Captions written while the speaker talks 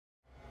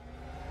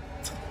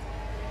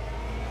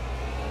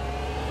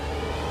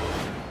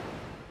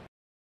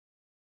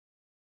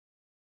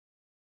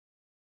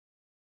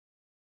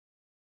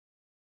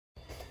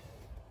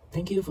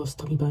Thank you for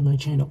stopping by my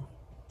channel.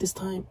 This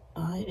time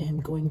I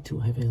am going to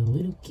have a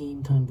little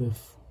game time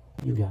with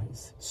you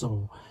guys.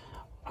 So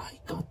I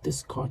got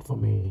this card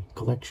from a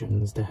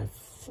collections that have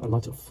a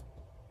lot of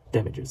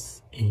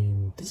damages,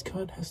 and this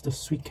card has the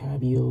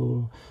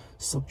Suicabio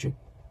subject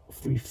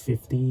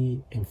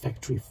 350 and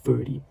factory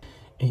 30,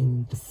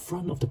 and the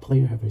front of the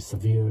player have a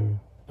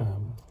severe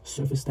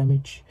surface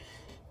damage.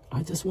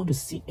 I just want to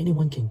see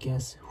anyone can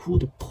guess who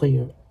the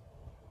player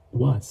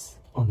was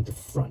on the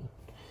front.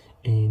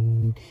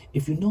 And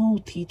if you know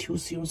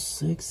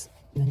T206,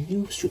 then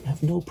you should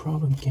have no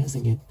problem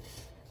guessing it.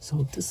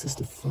 So this is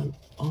the front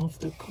of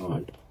the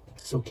card.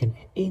 So can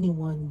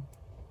anyone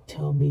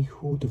tell me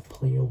who the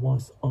player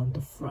was on the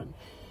front?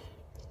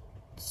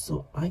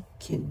 So I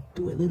can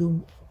do a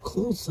little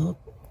close up,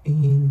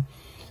 and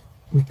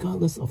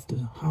regardless of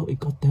how it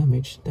got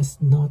damaged, that's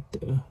not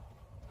the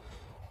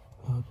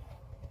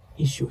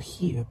issue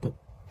here. But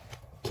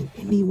can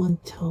anyone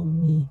tell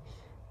me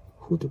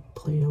who the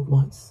player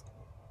was?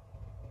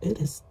 It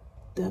is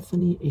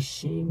definitely a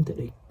shame that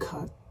a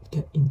card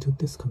get into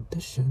this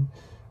condition,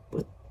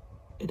 but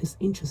it is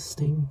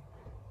interesting.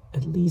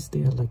 At least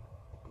they are like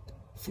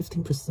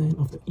 15%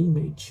 of the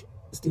image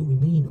still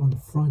remain on the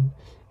front,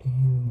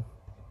 and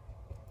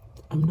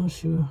I'm not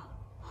sure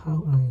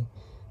how I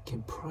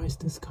can price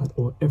this card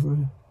or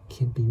ever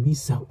can be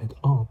resell at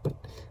all, but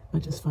I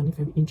just find it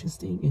very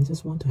interesting and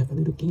just want to have a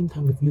little game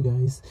time with you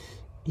guys.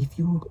 If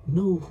you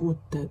know who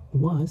that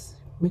was,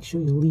 make sure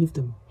you leave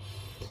them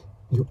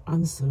your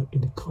answer in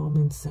the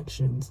comment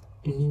sections,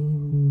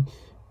 and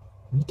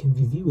we can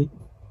review it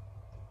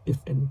if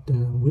and the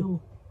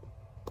real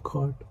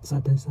card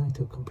side by side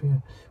to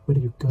compare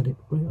whether you got it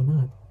right or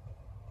not.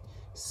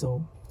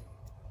 So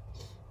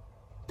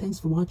thanks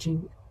for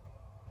watching.